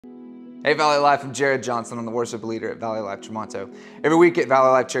Hey Valley Life, I'm Jared Johnson. I'm the worship leader at Valley Life Tremonto. Every week at Valley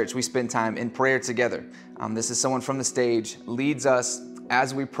Life Church, we spend time in prayer together. This is someone from the stage, leads us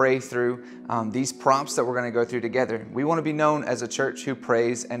as we pray through these prompts that we're going to go through together. We want to be known as a church who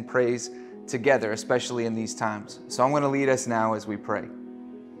prays and prays together, especially in these times. So I'm going to lead us now as we pray.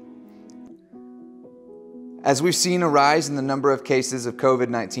 As we've seen a rise in the number of cases of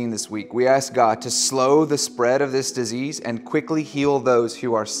COVID-19 this week, we ask God to slow the spread of this disease and quickly heal those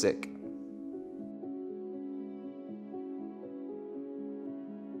who are sick.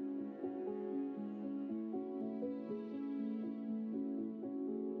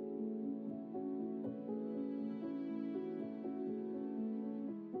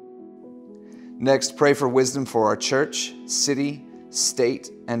 Next, pray for wisdom for our church, city,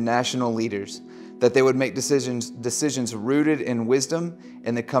 state, and national leaders, that they would make decisions rooted in wisdom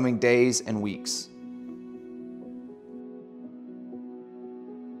in the coming days and weeks.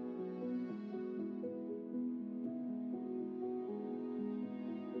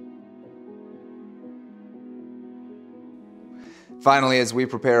 Finally, as we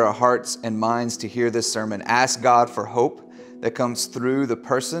prepare our hearts and minds to hear this sermon, ask God for hope that comes through the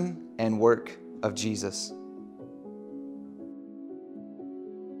person and work of Jesus.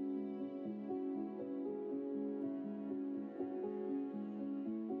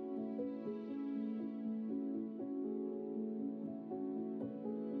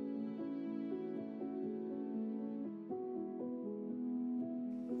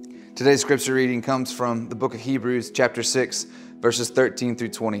 Today's scripture reading comes from the book of Hebrews, chapter 6, verses 13 through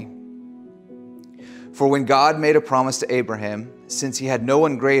 20. For when God made a promise to Abraham, since he had no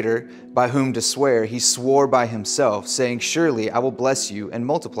one greater by whom to swear, he swore by himself, saying, "Surely I will bless you and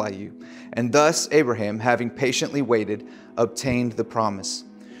multiply you." And thus Abraham, having patiently waited, obtained the promise.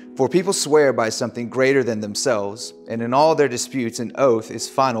 For people swear by something greater than themselves, and in all their disputes an oath is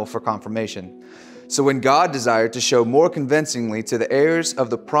final for confirmation. So when God desired to show more convincingly to the heirs of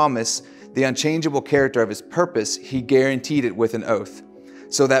the promise the unchangeable character of his purpose, he guaranteed it with an oath,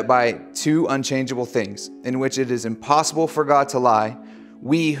 so that by two unchangeable things, in which it is impossible for God to lie,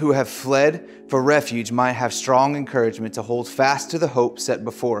 we who have fled for refuge might have strong encouragement to hold fast to the hope set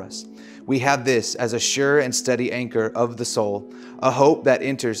before us. We have this as a sure and steady anchor of the soul, a hope that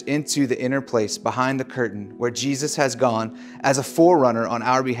enters into the inner place behind the curtain, where Jesus has gone as a forerunner on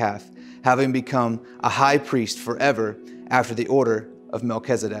our behalf, having become a high priest forever after the order of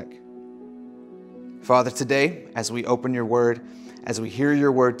Melchizedek. Father, today, as we open your word, as we hear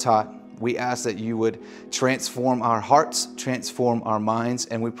your word taught, we ask that you would transform our hearts, transform our minds,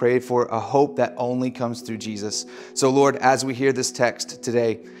 and we pray for a hope that only comes through Jesus. So Lord, as we hear this text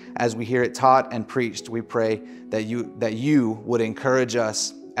today, as we hear it taught and preached, we pray that you would encourage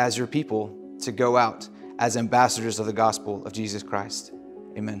us as your people to go out as ambassadors of the gospel of Jesus Christ.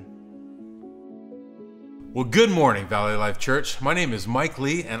 Amen. Well, good morning, Valley Life Church. My name is Mike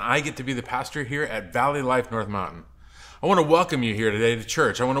Lee, and I get to be the pastor here at Valley Life North Mountain. I want to welcome you here today to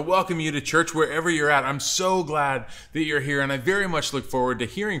church. I want to welcome you to church wherever you're at. I'm so glad that you're here, and I very much look forward to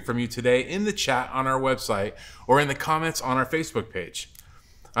hearing from you today in the chat on our website or in the comments on our Facebook page.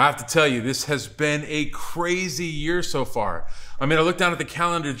 I have to tell you, this has been a crazy year so far. I mean, I looked down at the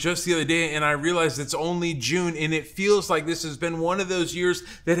calendar just the other day and I realized it's only June, and it feels like this has been one of those years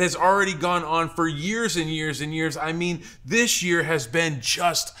that has already gone on for years and years and years. I mean, this year has been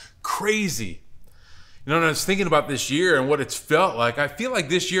just crazy. You know, and I was thinking about this year and what it's felt like. I feel like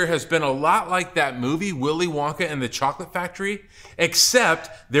this year has been a lot like that movie, Willy Wonka and the Chocolate Factory,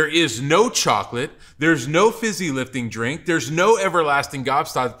 except there is no chocolate, there's no fizzy lifting drink, there's no everlasting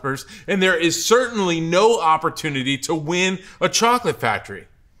gobstoppers, and there is certainly no opportunity to win a chocolate factory.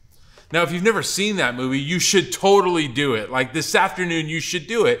 Now, if you've never seen that movie, you should totally do it. Like this afternoon, you should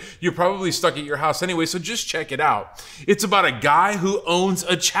do it. You're probably stuck at your house anyway, so just check it out. It's about a guy who owns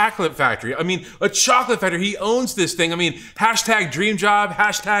a chocolate factory. I mean, a chocolate factory. He owns this thing. I mean, hashtag dream job,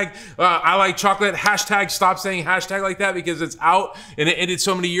 hashtag I like chocolate, hashtag stop saying hashtag like that because it's out and it ended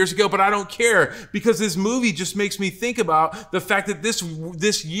so many years ago, but I don't care because this movie just makes me think about the fact that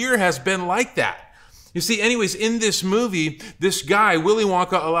this year has been like that. You see, anyways, in this movie, this guy, Willy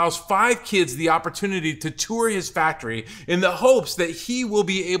Wonka, allows 5 kids the opportunity to tour his factory in the hopes that he will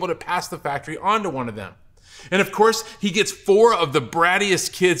be able to pass the factory on to one of them. And of course, he gets 4 of the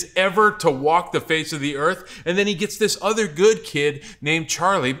brattiest kids ever to walk the face of the earth. And then he gets this other good kid named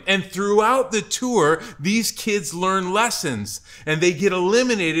Charlie. And throughout the tour, these kids learn lessons and they get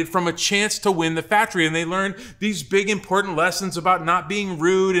eliminated from a chance to win the factory. And they learn these big, important lessons about not being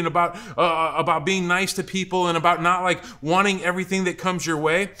rude and about being nice to people and about not like wanting everything that comes your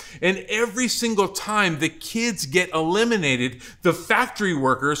way. And every single time the kids get eliminated, the factory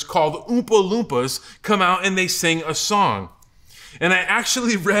workers called Oompa Loompas come out and they sing a song. And I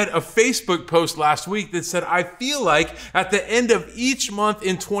actually read a Facebook post last week that said, I feel like at the end of each month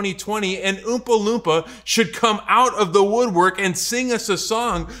in 2020, an Oompa Loompa should come out of the woodwork and sing us a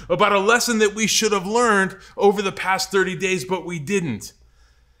song about a lesson that we should have learned over the past 30 days, but we didn't.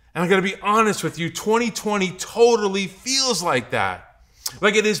 And I gotta be honest with you, 2020 totally feels like that.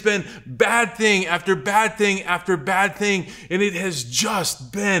 Like it has been bad thing after bad thing after bad thing, and it has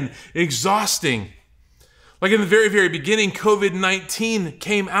just been exhausting. Like in the very, very beginning, COVID-19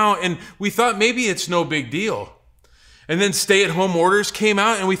 came out and we thought maybe it's no big deal. And then stay-at-home orders came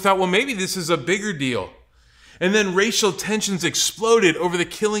out and we thought, well, maybe this is a bigger deal. And then racial tensions exploded over the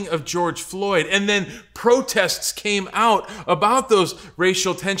killing of George Floyd. And then protests came out about those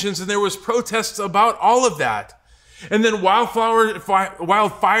racial tensions, and there was protests about all of that. And then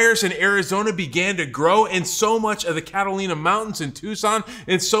wildfires in Arizona began to grow, and so much of the Catalina Mountains in Tucson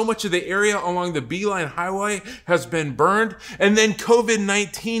and so much of the area along the Beeline Highway has been burned. And then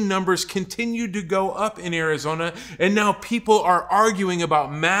COVID-19 numbers continued to go up in Arizona, and now people are arguing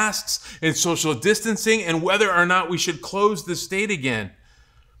about masks and social distancing and whether or not we should close the state again.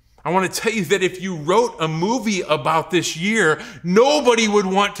 I want to tell you that if you wrote a movie about this year, nobody would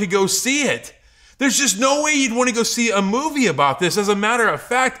want to go see it. There's just no way you'd want to go see a movie about this. As a matter of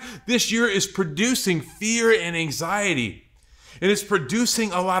fact, this year is producing fear and anxiety. And it's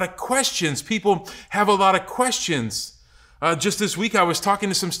producing a lot of questions. People have a lot of questions. Just this week, I was talking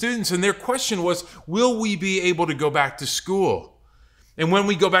to some students, and their question was, will we be able to go back to school? And when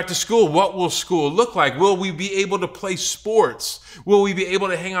we go back to school, what will school look like? Will we be able to play sports? Will we be able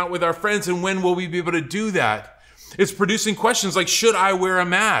to hang out with our friends? And when will we be able to do that? It's producing questions like, should I wear a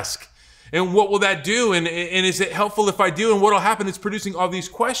mask? And what will that do? And is it helpful if I do? And what will happen? It's producing all these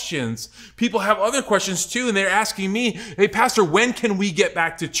questions. People have other questions too, and they're asking me, hey, Pastor, when can we get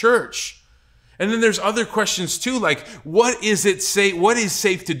back to church? And then there's other questions too, like what is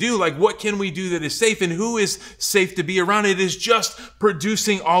safe to do? Like what can we do that is safe, and who is safe to be around? It is just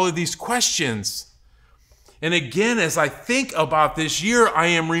producing all of these questions. And again, as I think about this year, I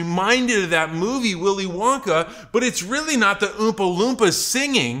am reminded of that movie, Willy Wonka, but it's really not the Oompa Loompas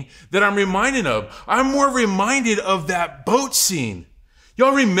singing that I'm reminded of. I'm more reminded of that boat scene.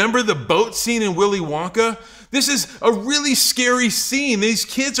 Y'all remember the boat scene in Willy Wonka? This is a really scary scene. These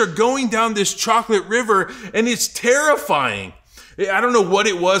kids are going down this chocolate river, and it's terrifying. I don't know what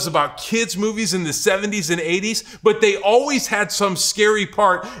it was about kids' movies in the 70s and 80s, but they always had some scary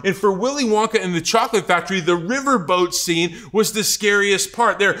part. And for Willy Wonka and the Chocolate Factory, the riverboat scene was the scariest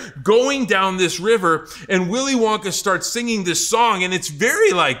part. They're going down this river, and Willy Wonka starts singing this song, and it's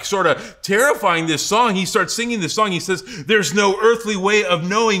very like sort of terrifying, this song. He starts singing this song. He says, there's no earthly way of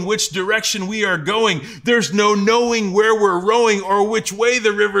knowing which direction we are going. There's no knowing where we're rowing or which way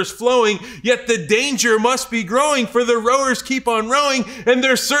the river's flowing. Yet the danger must be growing, for the rowers keep on rowing, and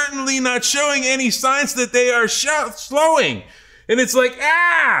they're certainly not showing any signs that they are slowing. And it's like,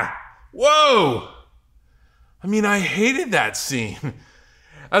 whoa. I mean, I hated that scene.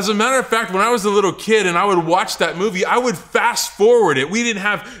 As a matter of fact, when I was a little kid and I would watch that movie, I would fast forward it. We didn't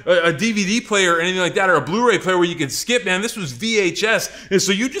have a DVD player or anything like that, or a Blu-ray player where you could skip, man. This was VHS. And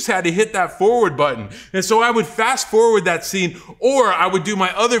so you just had to hit that forward button. And so I would fast forward that scene, or I would do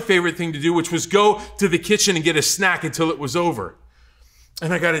my other favorite thing to do, which was go to the kitchen and get a snack until it was over.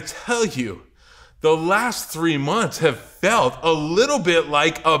 And I got to tell you, the last 3 months have felt a little bit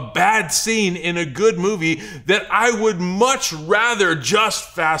like a bad scene in a good movie that I would much rather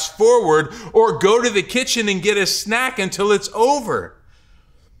just fast forward or go to the kitchen and get a snack until it's over.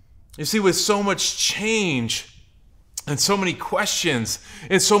 You see, with so much change and so many questions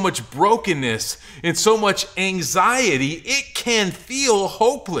and so much brokenness and so much anxiety, it can feel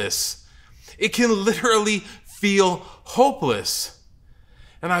hopeless. It can literally feel hopeless.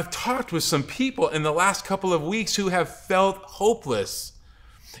 And I've talked with some people in the last couple of weeks who have felt hopeless.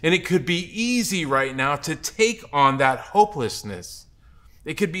 And it could be easy right now to take on that hopelessness.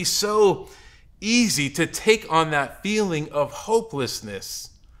 It could be so easy to take on that feeling of hopelessness.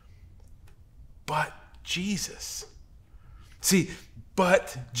 But Jesus. See,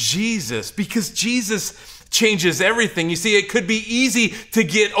 but Jesus, because Jesus changes everything. You see, it could be easy to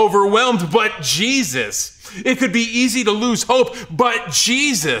get overwhelmed, but Jesus. It could be easy to lose hope, but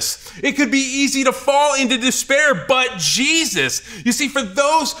Jesus. It could be easy to fall into despair, but Jesus. You see, for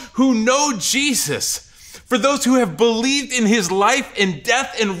those who know Jesus, for those who have believed in his life and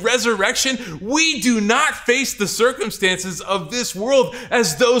death and resurrection, we do not face the circumstances of this world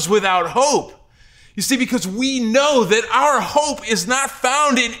as those without hope. You see, because we know that our hope is not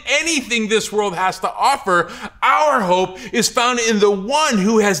found in anything this world has to offer. Our hope is found in the one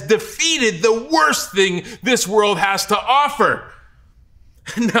who has defeated the worst thing this world has to offer.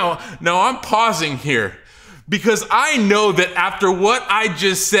 Now I'm pausing here because I know that after what I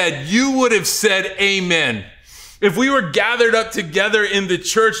just said, you would have said amen. If we were gathered up together in the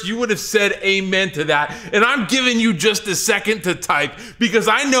church, you would have said amen to that. And I'm giving you just a second to type because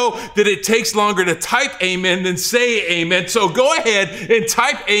I know that it takes longer to type amen than say amen. So go ahead and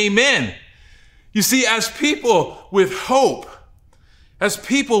type amen. You see, as people with hope,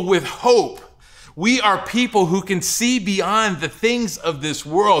 we are people who can see beyond the things of this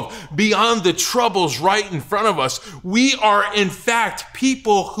world, beyond the troubles right in front of us. We are, in fact,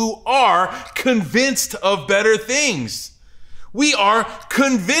 people who are convinced of better things. We are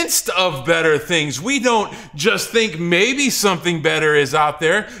convinced of better things. We don't just think maybe something better is out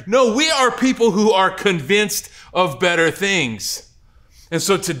there. No, we are people who are convinced of better things. And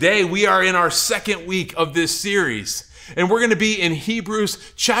so today we are in our second week of this series. And we're going to be in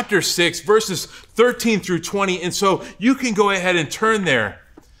Hebrews chapter 6, verses 13 through 20. And so you can go ahead and turn there.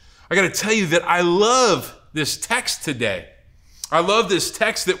 I got to tell you that I love this text today. I love this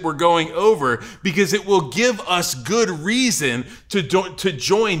text that we're going over because it will give us good reason to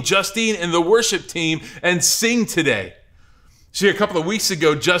join Justine and the worship team and sing today. See, a couple of weeks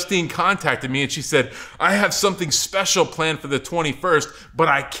ago, Justine contacted me and she said, I have something special planned for the 21st, but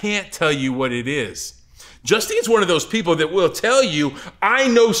I can't tell you what it is. Justine's one of those people that will tell you, I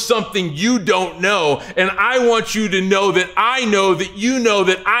know something you don't know, and I want you to know that I know that you know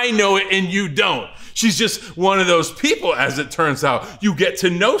that I know it and you don't. She's just one of those people, as it turns out. You get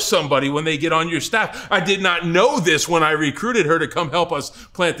to know somebody when they get on your staff. I did not know this when I recruited her to come help us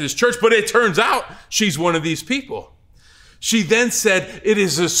plant this church, but it turns out she's one of these people. She then said, it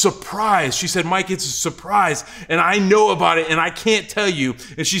is a surprise. She said, Mike, it's a surprise, and I know about it, and I can't tell you.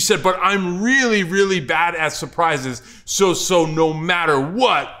 And she said, but I'm really, really bad at surprises, so no matter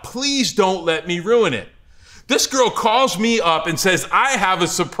what, please don't let me ruin it. This girl calls me up and says, I have a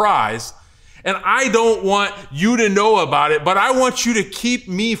surprise, and I don't want you to know about it, but I want you to keep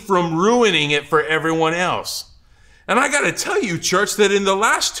me from ruining it for everyone else. And I got to tell you, church, that in the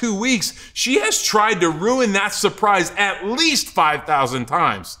last 2 weeks, she has tried to ruin that surprise at least 5,000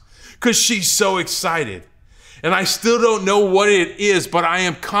 times because she's so excited. And I still don't know what it is, but I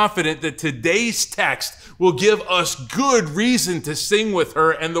am confident that today's text will give us good reason to sing with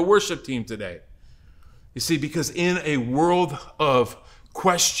her and the worship team today. You see, because in a world of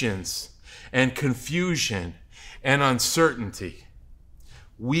questions and confusion and uncertainty,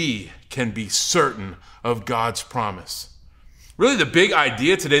 we can be certain of God's promise. Really, the big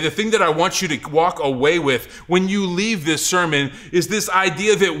idea today, the thing that I want you to walk away with when you leave this sermon is this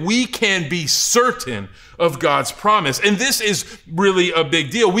idea that we can be certain of God's promise. And this is really a big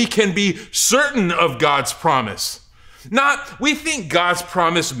deal. We can be certain of God's promise. Not, we think God's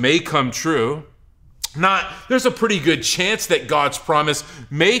promise may come true. Not, there's a pretty good chance that God's promise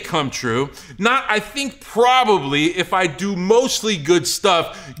may come true. Not, I think probably if I do mostly good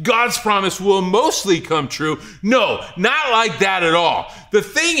stuff, God's promise will mostly come true. No, not like that at all. The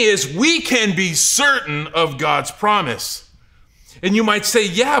thing is, we can be certain of God's promise. And you might say,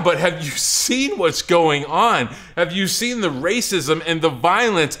 yeah, but have you seen what's going on? Have you seen the racism and the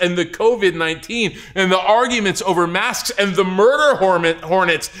violence and the COVID-19 and the arguments over masks and the murder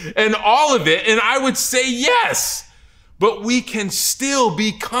hornets and all of it? And I would say yes, but we can still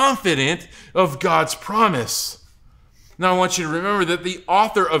be confident of God's promise. Now I want you to remember that the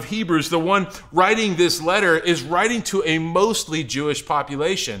author of Hebrews, the one writing this letter, is writing to a mostly Jewish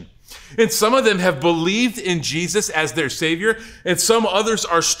population. And some of them have believed in Jesus as their Savior, and some others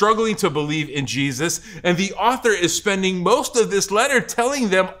are struggling to believe in Jesus. And the author is spending most of this letter telling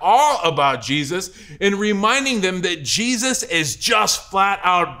them all about Jesus and reminding them that Jesus is just flat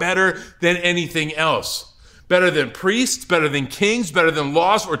out better than anything else. Better than priests, better than kings, better than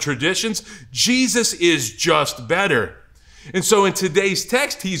laws or traditions. Jesus is just better. And so in today's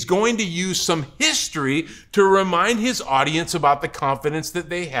text, he's going to use some history to remind his audience about the confidence that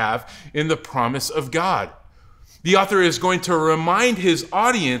they have in the promise of God. The author is going to remind his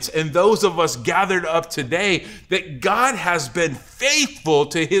audience and those of us gathered up today that God has been faithful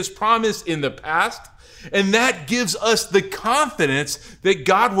to his promise in the past, And that gives us the confidence that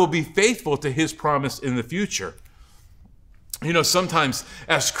God will be faithful to his promise in the future. You know, sometimes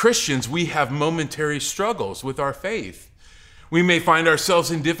as Christians, we have momentary struggles with our faith. We may find ourselves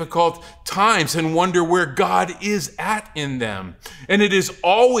in difficult times and wonder where God is at in them. And it is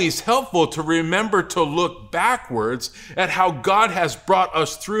always helpful to remember to look backwards at how God has brought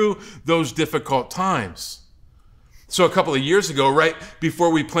us through those difficult times. So a couple of years ago, right before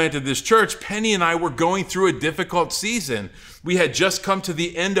we planted this church, Penny and I were going through a difficult season. We had just come to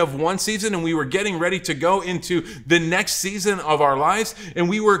the end of one season and we were getting ready to go into the next season of our lives, and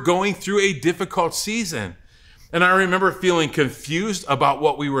we were going through a difficult season. And I remember feeling confused about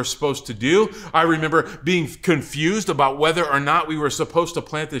what we were supposed to do. I remember being confused about whether or not we were supposed to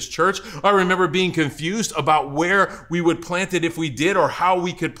plant this church. I remember being confused about where we would plant it if we did, or how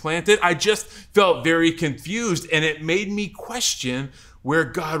we could plant it. I just felt very confused, and it made me question where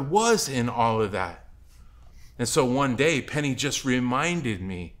God was in all of that. And so one day, Penny just reminded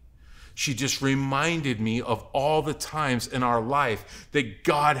me. She just reminded me of all the times in our life that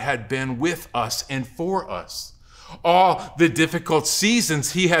God had been with us and for us. All the difficult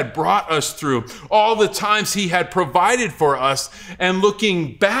seasons he had brought us through, all the times he had provided for us, and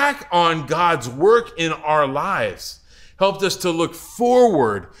looking back on God's work in our lives helped us to look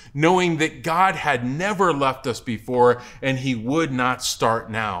forward, knowing that God had never left us before and he would not start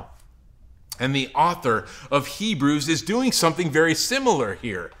now. And the author of Hebrews is doing something very similar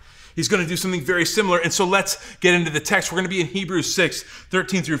here. He's going to do something very similar. And so let's get into the text. We're going to be in Hebrews 6,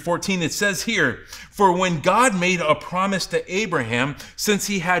 13 through 14. It says here, "For when God made a promise to Abraham, since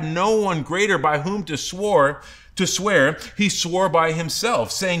he had no one greater by whom to swear, he swore by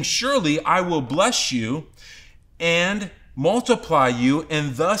himself, saying, 'Surely I will bless you and multiply you.'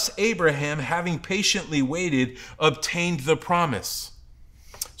 And thus Abraham, having patiently waited, obtained the promise."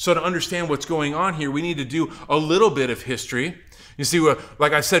 So to understand what's going on here, we need to do a little bit of history. You see,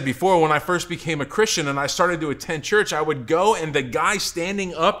 like I said before, when I first became a Christian and I started to attend church, I would go, and the guy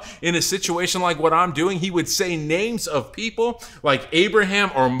standing up in a situation like what I'm doing, he would say names of people like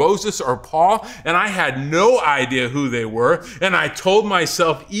Abraham or Moses or Paul, and I had no idea who they were. And I told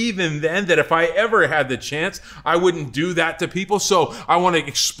myself even then that if I ever had the chance, I wouldn't do that to people. So I want to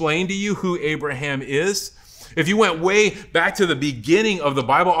explain to you who Abraham is. If you went way back to the beginning of the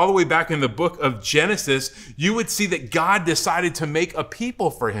Bible, all the way back in the book of Genesis, you would see that God decided to make a people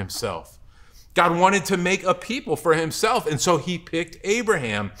for himself. God wanted to make a people for himself, and so he picked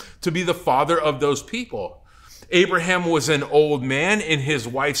Abraham to be the father of those people. Abraham was an old man, and his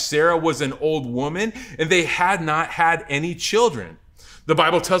wife Sarah was an old woman, and they had not had any children. The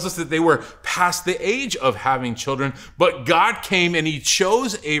Bible tells us that they were past the age of having children, but God came and he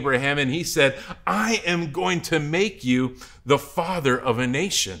chose Abraham and he said, "I am going to make you the father of a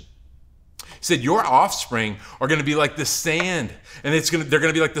nation." He said, "Your offspring are going to be like the sand, and they're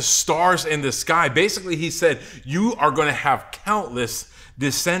going to be like the stars in the sky." Basically, he said, you are going to have countless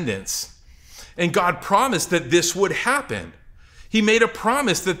descendants. And God promised that this would happen. He made a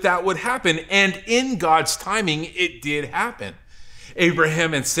promise that that would happen, and in God's timing, it did happen.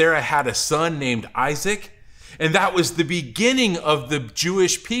 Abraham and Sarah had a son named Isaac, and that was the beginning of the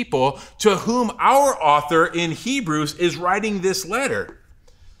Jewish people to whom our author in Hebrews is writing this letter.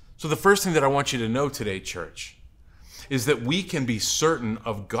 So the first thing that I want you to know today, church, is that we can be certain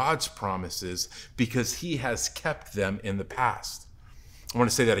of God's promises because he has kept them in the past. I want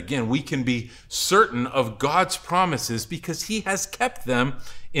to say that again. We can be certain of God's promises because he has kept them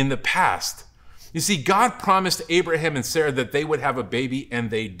in the past. You see, God promised Abraham and Sarah that they would have a baby, and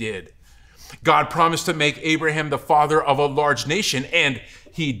they did. God promised to make Abraham the father of a large nation, and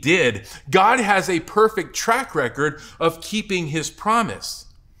he did. God has a perfect track record of keeping his promise.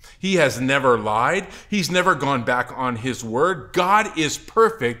 He has never lied. He's never gone back on his word. God is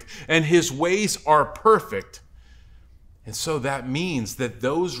perfect, and his ways are perfect. And so that means that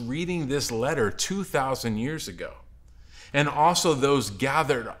those reading this letter 2,000 years ago, and also those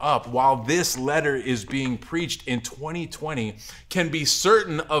gathered up while this letter is being preached in 2020, can be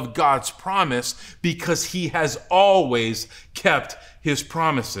certain of God's promise because he has always kept his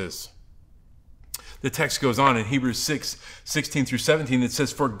promises. The text goes on in Hebrews 6, 16 through 17. It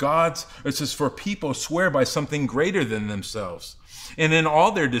says, "For people swear by something greater than themselves. And in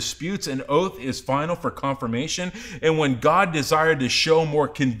all their disputes, an oath is final for confirmation. And when God desired to show more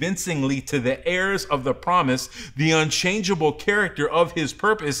convincingly to the heirs of the promise the unchangeable character of his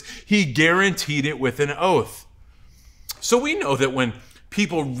purpose, he guaranteed it with an oath." So we know that when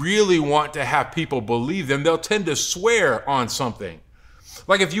people really want to have people believe them, they'll tend to swear on something.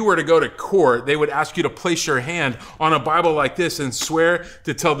 Like if you were to go to court, they would ask you to place your hand on a Bible like this and swear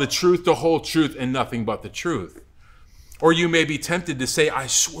to tell the truth, the whole truth, and nothing but the truth. Or you may be tempted to say, I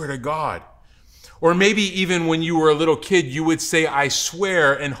swear to God. Or maybe even when you were a little kid, you would say, I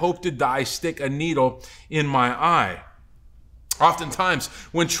swear and hope to die, stick a needle in my eye. Oftentimes,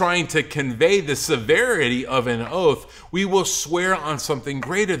 when trying to convey the severity of an oath, we will swear on something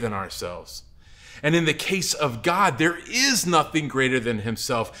greater than ourselves. And in the case of God, there is nothing greater than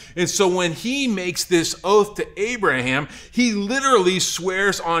himself. And so when he makes this oath to Abraham, he literally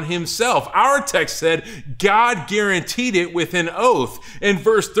swears on himself. Our text said God guaranteed it with an oath. And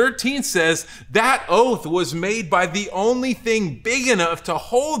verse 13 says that oath was made by the only thing big enough to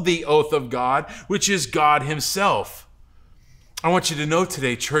hold the oath of God, which is God himself. I want you to know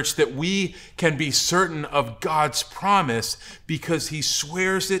today, church, that we can be certain of God's promise because he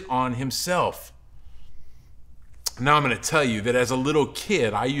swears it on himself. Now I'm going to tell you that as a little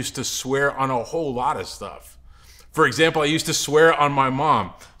kid, I used to swear on a whole lot of stuff. For example, I used to swear on my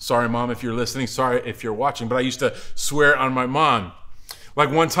mom. Sorry, Mom, if you're listening. Sorry if you're watching, but I used to swear on my mom.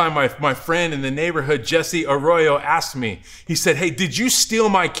 Like one time, my friend in the neighborhood, Jesse Arroyo, asked me, he said, hey, did you steal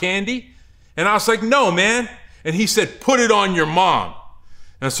my candy? And I was like, no, man. And he said, put it on your mom.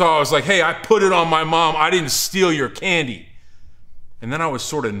 And so I was like, hey, I put it on my mom. I didn't steal your candy. And then I was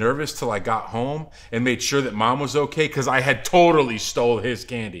sort of nervous till I got home and made sure that Mom was okay because I had totally stole his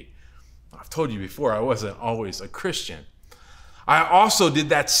candy. I've told you before, I wasn't always a Christian. I also did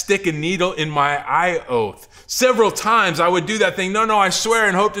that stick a needle in my eye oath. Several times I would do that thing, no, I swear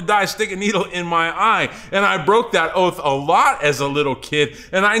and hope to die, stick a needle in my eye. And I broke that oath a lot as a little kid,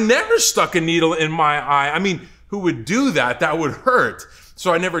 and I never stuck a needle in my eye. I mean, who would do that? That would hurt.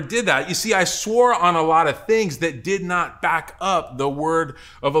 So I never did that. You see, I swore on a lot of things that did not back up the word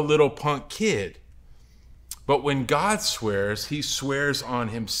of a little punk kid. But when God swears, he swears on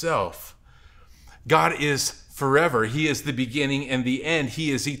himself. God is forever. He is the beginning and the end.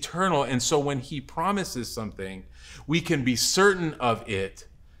 He is eternal. And so when he promises something, we can be certain of it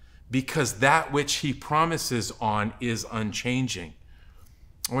because that which he promises on is unchanging.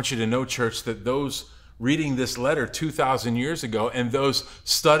 I want you to know, church, that those reading this letter 2,000 years ago and those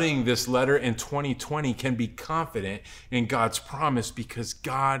studying this letter in 2020 can be confident in God's promise because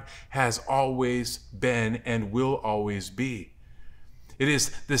God has always been and will always be. It is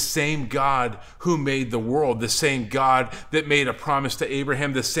the same God who made the world, the same God that made a promise to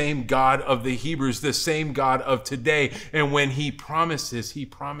Abraham, the same God of the Hebrews, the same God of today. And when he promises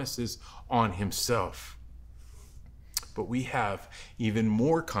on himself. But we have even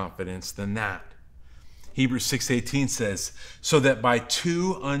more confidence than that. Hebrews 6:18 says, so that by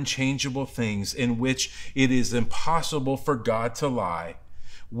two unchangeable things in which it is impossible for God to lie,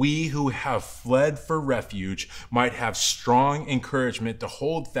 we who have fled for refuge might have strong encouragement to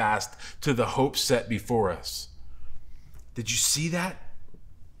hold fast to the hope set before us. Did you see that?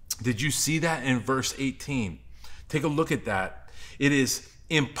 Did you see that in verse 18? Take a look at that. It is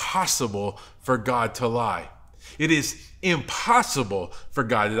impossible for God to lie. It is impossible for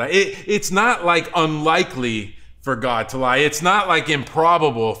God to lie. It's not like unlikely for God to lie. It's not like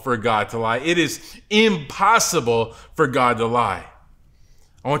improbable for God to lie. It is impossible for God to lie.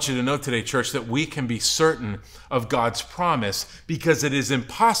 I want you to know today, church, that we can be certain of God's promise because it is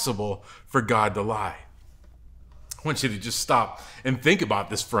impossible for God to lie. I want you to just stop and think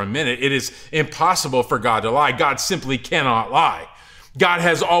about this for a minute. It is impossible for God to lie. God simply cannot lie. God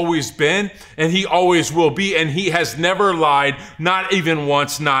has always been, and he always will be, and he has never lied, not even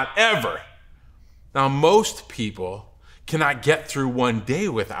once, not ever. Now, most people cannot get through one day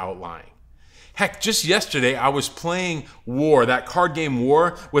without lying. Heck, just yesterday, I was playing War, that card game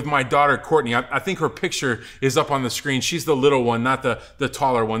War, with my daughter, Courtney. I think her picture is up on the screen. She's the little one, not the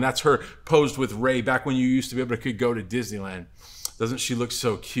taller one. That's her posed with Ray back when you used to be able to go to Disneyland. Doesn't she look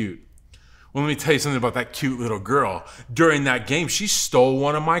so cute? Well, let me tell you something about that cute little girl. During that game, she stole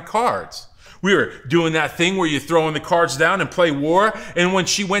one of my cards. We were doing that thing where you throw in the cards down and play War. And when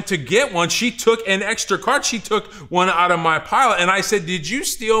she went to get one, she took an extra card. She took one out of my pile. And I said, did you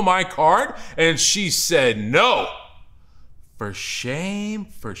steal my card? And she said, no. For shame,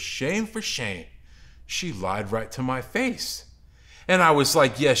 for shame, for shame. She lied right to my face. And I was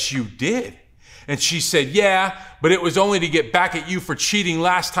like, yes, you did. And she said, yeah, but it was only to get back at you for cheating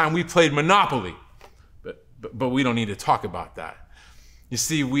last time we played Monopoly. But we don't need to talk about that. You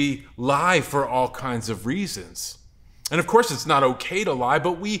see, we lie for all kinds of reasons. And of course, it's not okay to lie,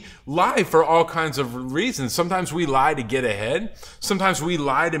 but we lie for all kinds of reasons. Sometimes we lie to get ahead. Sometimes we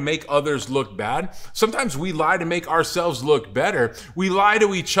lie to make others look bad. Sometimes we lie to make ourselves look better. We lie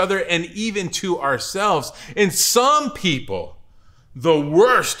to each other and even to ourselves. And some people The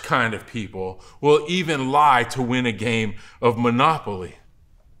worst kind of people will even lie to win a game of Monopoly.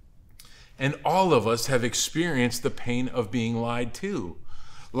 And all of us have experienced the pain of being lied to.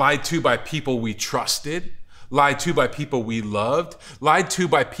 Lied to by people we trusted, lied to by people we loved, lied to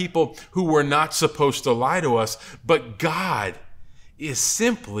by people who were not supposed to lie to us. But God is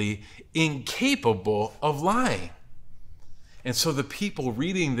simply incapable of lying. And so the people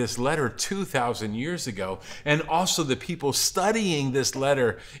reading this letter 2,000 years ago, and also the people studying this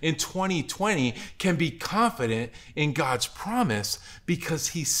letter in 2020, can be confident in God's promise because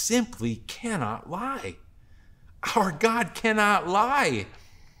he simply cannot lie. Our God cannot lie.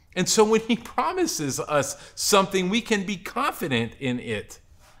 And so when he promises us something, we can be confident in it.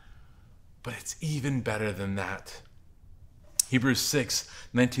 But it's even better than that. Hebrews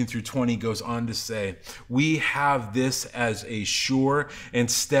 6:19-20 goes on to say, we have this as a sure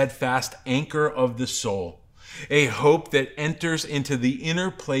and steadfast anchor of the soul, a hope that enters into the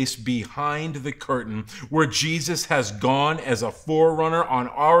inner place behind the curtain, where Jesus has gone as a forerunner on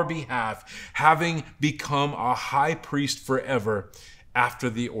our behalf, having become a high priest forever after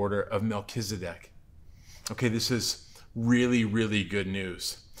the order of Melchizedek. Okay, this is really, really good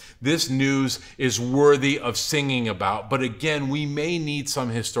news. This news is worthy of singing about, but again, we may need some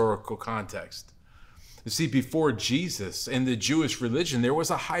historical context. You see, before Jesus in the Jewish religion, there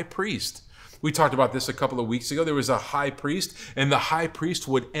was a high priest. We talked about this a couple of weeks ago. There was a high priest, and the high priest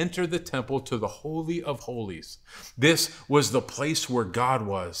would enter the temple to the Holy of Holies. This was the place where God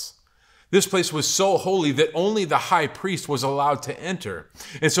was. This place was so holy that only the high priest was allowed to enter.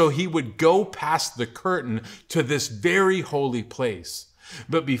 And so he would go past the curtain to this very holy place.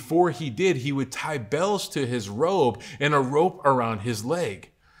 But before he did, he would tie bells to his robe and a rope around his leg.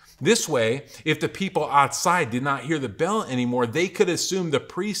 This way, if the people outside did not hear the bell anymore, they could assume the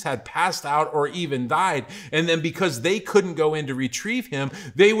priest had passed out or even died. And then because they couldn't go in to retrieve him,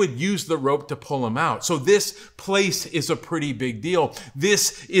 they would use the rope to pull him out. So this place is a pretty big deal.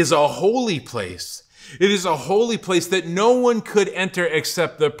 This is a holy place. It is a holy place that no one could enter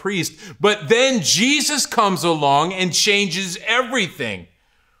except the priest. But then Jesus comes along and changes everything.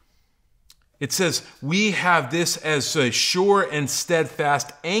 It says, we have this as a sure and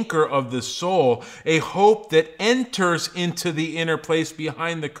steadfast anchor of the soul, a hope that enters into the inner place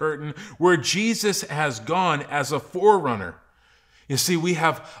behind the curtain, where Jesus has gone as a forerunner. You see, we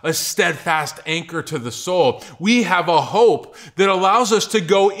have a steadfast anchor to the soul. We have a hope that allows us to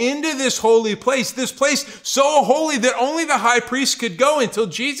go into this holy place, this place so holy that only the high priest could go until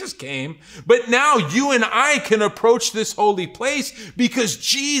Jesus came. But now you and I can approach this holy place because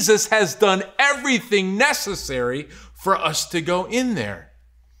Jesus has done everything necessary for us to go in there.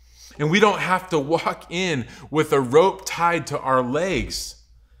 And we don't have to walk in with a rope tied to our legs.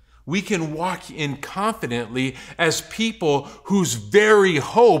 We can walk in confidently as people whose very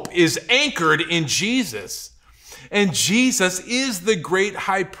hope is anchored in Jesus. And Jesus is the great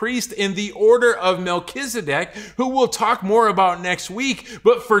high priest in the order of Melchizedek, who we'll talk more about next week.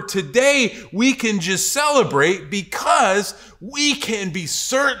 But for today, we can just celebrate because we can be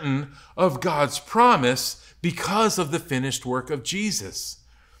certain of God's promise because of the finished work of Jesus.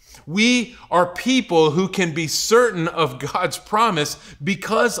 We are people who can be certain of God's promise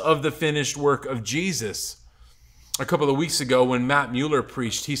because of the finished work of Jesus. A couple of weeks ago when Matt Mueller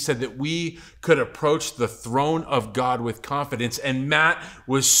preached, he said that we could approach the throne of God with confidence, and Matt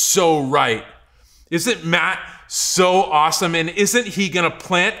was so right. Isn't Matt so awesome? And isn't he going to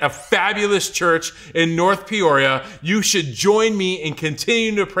plant a fabulous church in North Peoria? You should join me in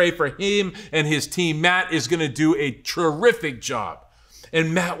continuing to pray for him and his team. Matt is going to do a terrific job.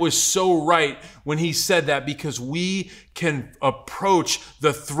 And Matt was so right when he said that, because we can approach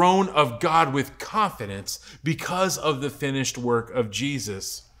the throne of God with confidence because of the finished work of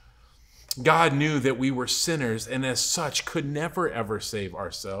Jesus. God knew that we were sinners and as such could never ever save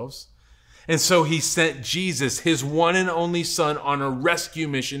ourselves. And so he sent Jesus, his one and only son, on a rescue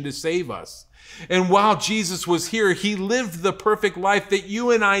mission to save us. And while Jesus was here, he lived the perfect life that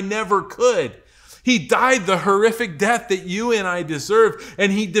you and I never could. He died the horrific death that you and I deserve,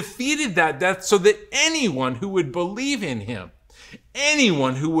 and he defeated that death so that anyone who would believe in him,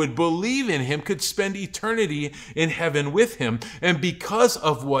 could spend eternity in heaven with him. And because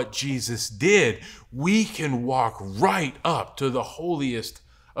of what Jesus did, we can walk right up to the holiest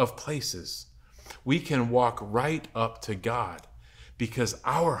of places. We can walk right up to God because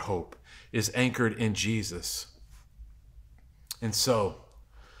our hope is anchored in Jesus. And so,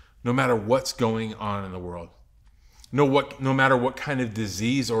 no matter what's going on in the world, No matter what kind of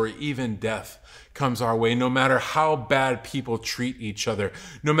disease or even death comes our way, no matter how bad people treat each other,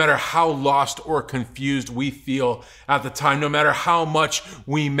 no matter how lost or confused we feel at the time, no matter how much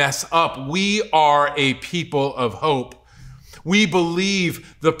we mess up, we are a people of hope. We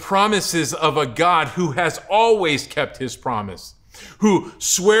believe the promises of a God who has always kept his promise, who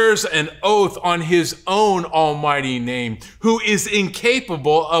swears an oath on his own almighty name, who is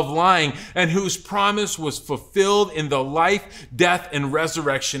incapable of lying, and whose promise was fulfilled in the life, death, and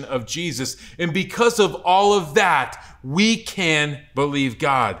resurrection of Jesus. And because of all of that, we can believe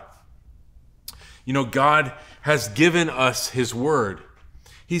God. You know, God has given us his word.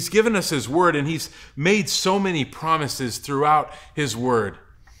 He's given us his word, and he's made so many promises throughout his word.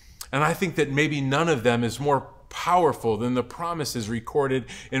 And I think that maybe none of them is more powerful than the promises recorded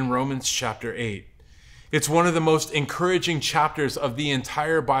in Romans chapter 8. It's one of the most encouraging chapters of the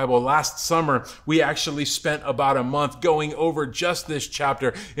entire Bible. Last summer, we actually spent about a month going over just this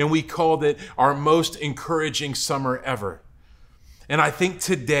chapter, and we called it our most encouraging summer ever. And I think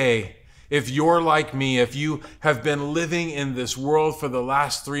today, if you're like me, if you have been living in this world for the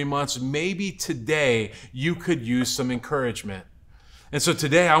last 3 months, maybe today you could use some encouragement. And so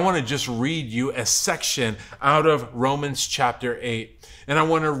today I want to just read you a section out of Romans chapter 8. And I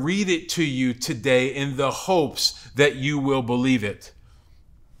want to read it to you today in the hopes that you will believe it.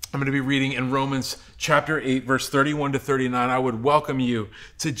 I'm going to be reading in Romans chapter 8, verse 31 to 39. I would welcome you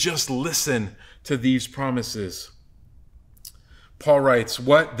to just listen to these promises. Paul writes,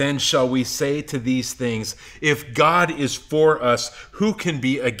 "What then shall we say to these things? If God is for us, who can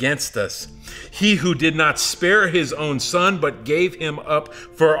be against us? He who did not spare his own son, but gave him up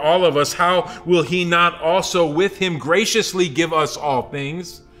for all of us, how will he not also with him graciously give us all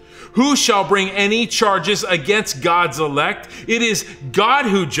things? Who shall bring any charges against God's elect? It is God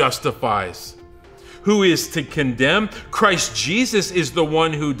who justifies. Who is to condemn? Christ Jesus is the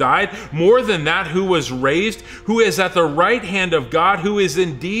one who died, more than that, who was raised, who is at the right hand of God, who is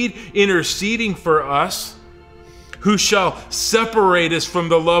indeed interceding for us. Who shall separate us from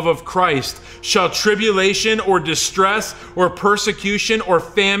the love of Christ? Shall tribulation or distress or persecution or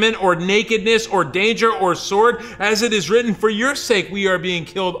famine or nakedness or danger or sword? As it is written, for your sake we are being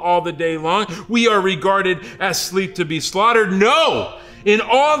killed all the day long. We are regarded as sheep to be slaughtered. No! In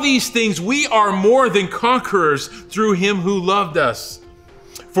all these things we are more than conquerors through him who loved us.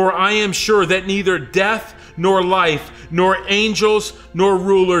 For I am sure that neither death nor life, nor angels, nor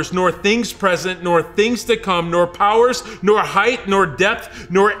rulers, nor things present, nor things to come, nor powers, nor height, nor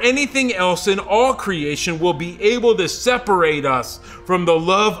depth, nor anything else in all creation will be able to separate us from the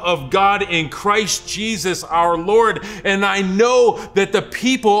love of God in Christ Jesus our Lord." And I know that the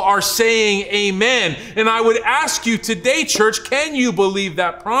people are saying amen. And I would ask you today, church, can you believe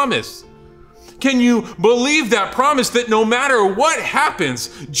that promise? Can you believe that promise that no matter what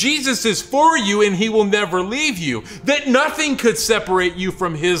happens, Jesus is for you and he will never leave you? That nothing could separate you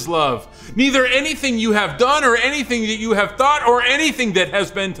from his love. Neither anything you have done or anything that you have thought or anything that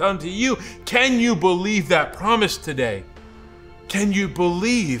has been done to you. Can you believe that promise today? Can you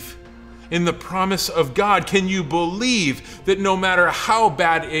believe in the promise of God? Can you believe that no matter how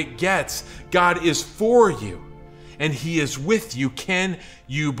bad it gets, God is for you and he is with you? Can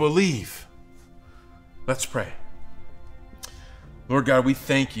you believe? Let's pray. Lord God, we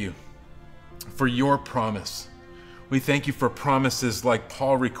thank you for your promise. We thank you for promises like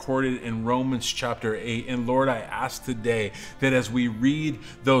Paul recorded in Romans chapter 8. And Lord, I ask today that as we read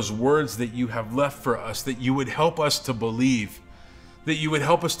those words that you have left for us, that you would help us to believe, that you would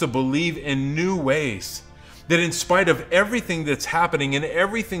help us to believe in new ways, that in spite of everything that's happening and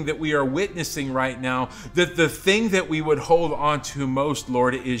everything that we are witnessing right now, that the thing that we would hold on to most,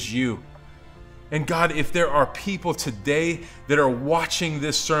 Lord, is you. And God, if there are people today that are watching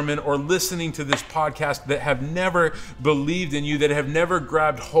this sermon or listening to this podcast that have never believed in you, that have never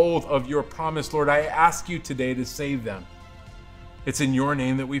grabbed hold of your promise, Lord, I ask you today to save them. It's in your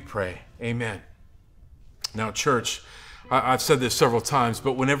name that we pray. Amen. Now, church, I've said this several times,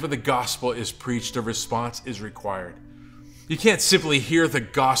 but whenever the gospel is preached, a response is required. You can't simply hear the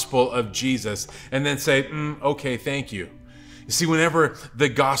gospel of Jesus and then say, okay, thank you. You see, whenever the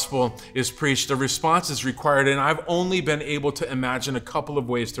gospel is preached, a response is required, and I've only been able to imagine a couple of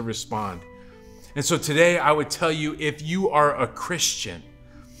ways to respond. And so today I would tell you, if you are a Christian,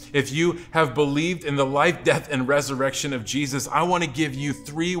 if you have believed in the life, death, and resurrection of Jesus, I want to give you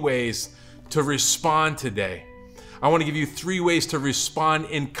 3 ways to respond today. I want to give you 3 ways to respond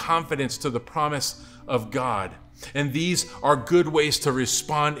in confidence to the promise of God. And these are good ways to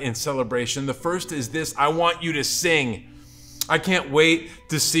respond in celebration. The first is this: I want you to sing. I can't wait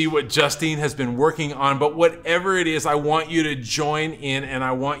to see what Justine has been working on, but whatever it is, I want you to join in and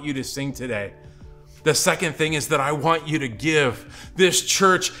I want you to sing today. The second thing is that I want you to give. This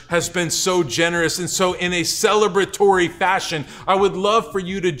church has been so generous, and so in a celebratory fashion, I would love for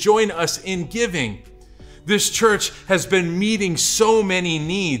you to join us in giving. This church has been meeting so many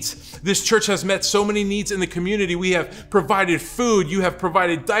needs. This church has met so many needs in the community. We have provided food, you have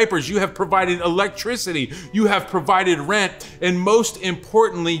provided diapers, you have provided electricity, you have provided rent, and most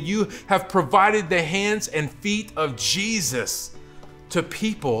importantly, you have provided the hands and feet of Jesus to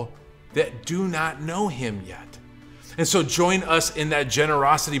people that do not know him yet. And so join us in that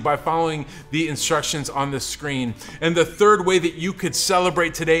generosity by following the instructions on the screen. And the third way that you could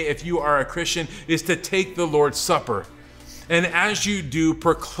celebrate today if you are a Christian is to take the Lord's Supper. And as you do,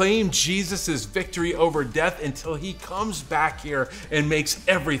 proclaim Jesus' victory over death until he comes back here and makes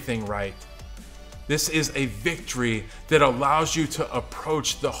everything right. This is a victory that allows you to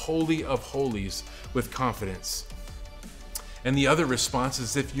approach the Holy of Holies with confidence. And the other response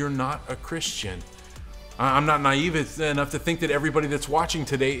is if you're not a Christian. I'm not naive enough to think that everybody that's watching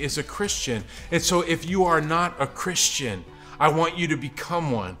today is a Christian. And so if you are not a Christian, I want you to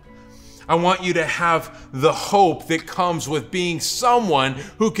become one. I want you to have the hope that comes with being someone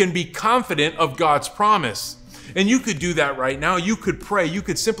who can be confident of God's promise. And you could do that right now. You could pray. You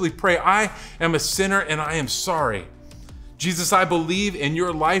could simply pray, I am a sinner and I am sorry. Jesus, I believe in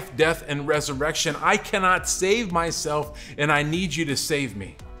your life, death, and resurrection. I cannot save myself, and I need you to save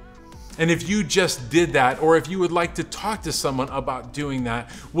me. And if you just did that, or if you would like to talk to someone about doing that,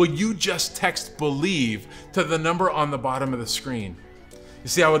 will you just text BELIEVE to the number on the bottom of the screen? You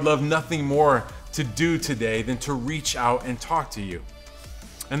see, I would love nothing more to do today than to reach out and talk to you.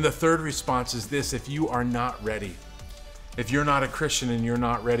 And the third response is this: if you are not ready, if you're not a Christian and you're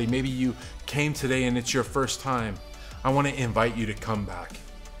not ready, maybe you came today and it's your first time, I want to invite you to come back.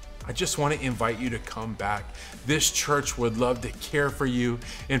 I just want to invite you to come back. This church would love to care for you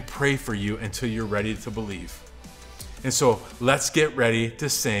and pray for you until you're ready to believe. And so let's get ready to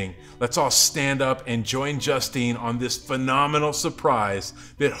sing. Let's all stand up and join Justine on this phenomenal surprise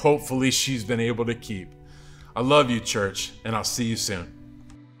that hopefully she's been able to keep. I love you, church, and I'll see you soon.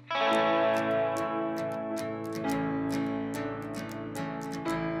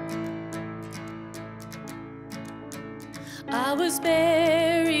 I was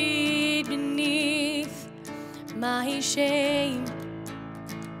buried beneath my shame.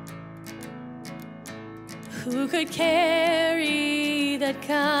 Who could carry that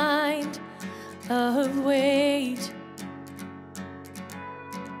kind of weight?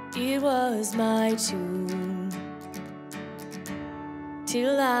 It was my tomb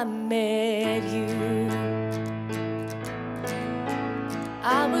till I met you.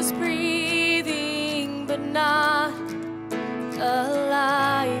 I was breathing but not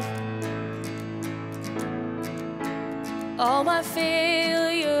alive. All my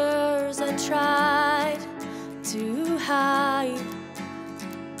failures I tried to hide.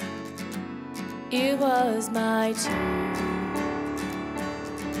 It was my tomb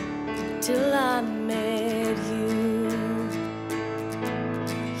till I met you.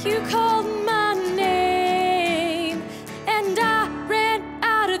 You called my name and I ran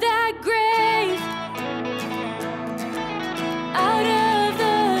out of that grave, out of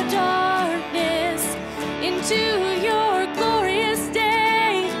the darkness into your glorious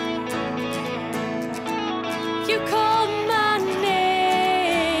day. You called my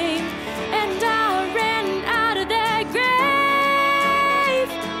name and I ran out of that grave,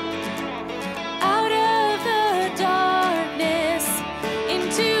 out of the darkness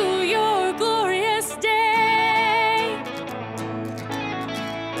into your glorious day.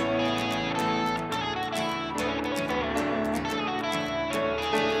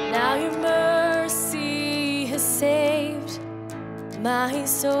 Now your mercy has saved my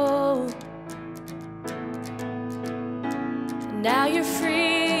soul. Now your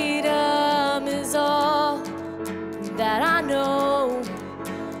freedom is all that I know.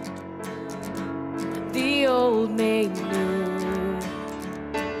 The old made new.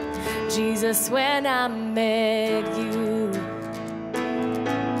 Jesus, when I met you,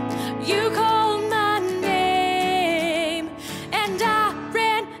 you called my name and I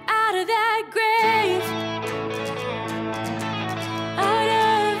ran out of that grave, out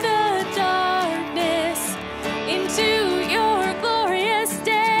of the darkness into your glorious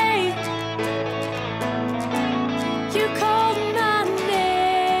day. You called my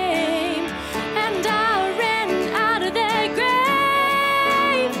name and I ran out of that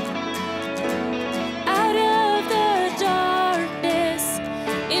grave, out of the darkness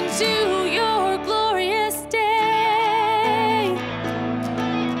into your glorious day.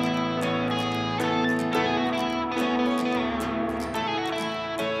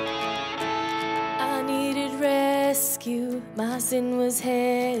 sin was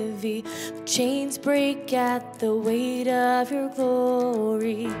heavy. The chains break at the weight of your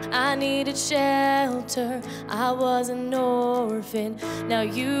glory. I needed shelter, I was an orphan. Now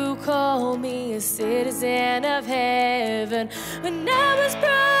you call me a citizen of heaven. When I was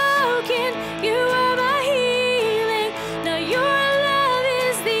broken, you are my healing. Now your love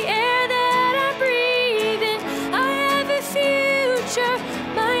is the air that I'm breathing. I have a future,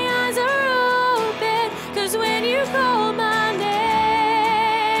 my eyes are open, 'cause when you call my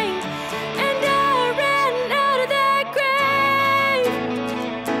name, and I ran out of that grave,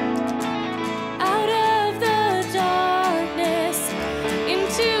 out of the darkness,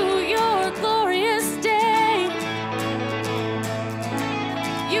 into your glorious day.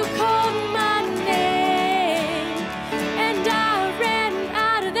 You called my name, and I ran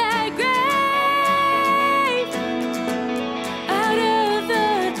out of that grave, out of the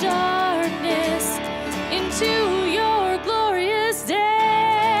darkness, into your glorious day.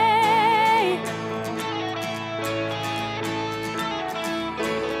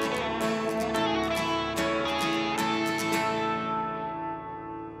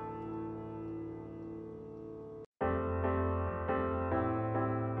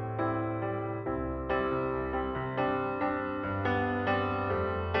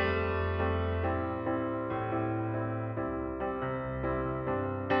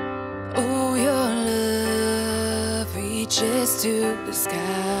 Oh, your love reaches to the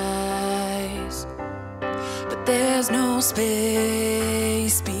skies, but there's no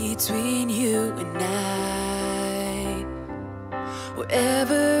space between you and I.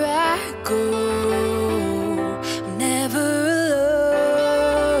 Wherever I go, I'm never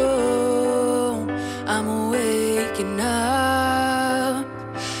alone. I'm waking up,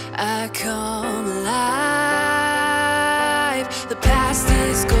 I come alive. The past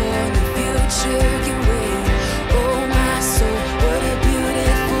is gone, the future can wait. Oh my soul, what a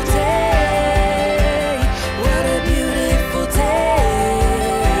beautiful day. What a beautiful day.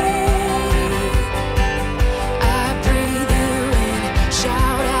 I breathe you in,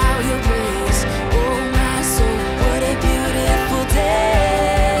 shout out your praise. Oh my soul, what a beautiful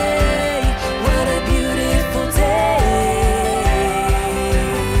day. What a beautiful day.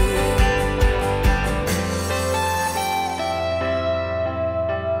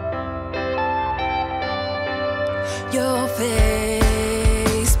 Your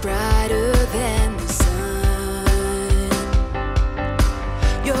face brighter than the sun.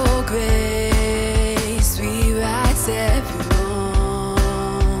 Your grace rewrites every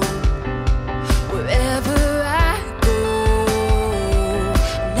wrong. Wherever I go,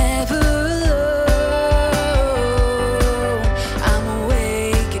 I'm never alone. I'm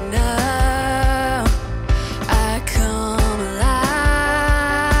waking up, I come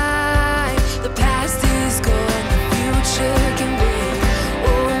alive. The past is gone, the future can wait.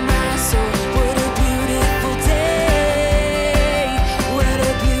 Oh my soul, what a beautiful day. What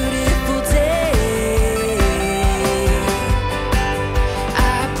a beautiful day.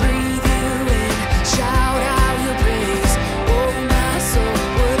 I breathe you in, shout out your praise. Oh my soul,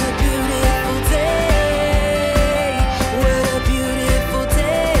 what a beautiful day. What a beautiful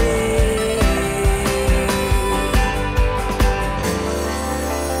day.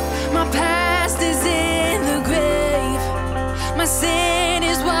 My past is in the grave, my sin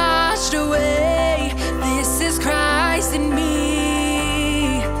is washed away. This is Christ in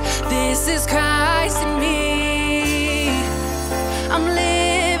me. This is Christ in me. I'm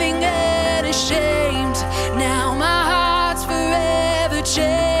living unashamed. Now my heart's forever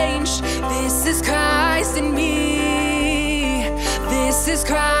changed. This is Christ in me. This is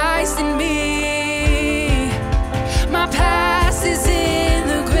Christ in me. My past is in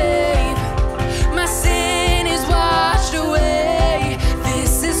the grave, my sin is washed away.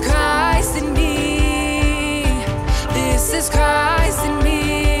 This is Christ in me. This is Christ in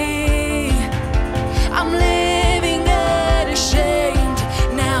me. I'm living unashamed.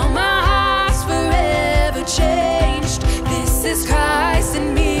 Now my heart's forever changed. This is Christ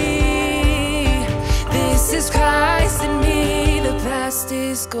in me. This is Christ in me. The past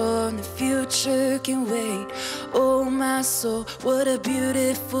is gone, the future can wait. Oh my soul, what a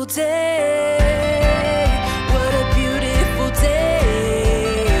beautiful day.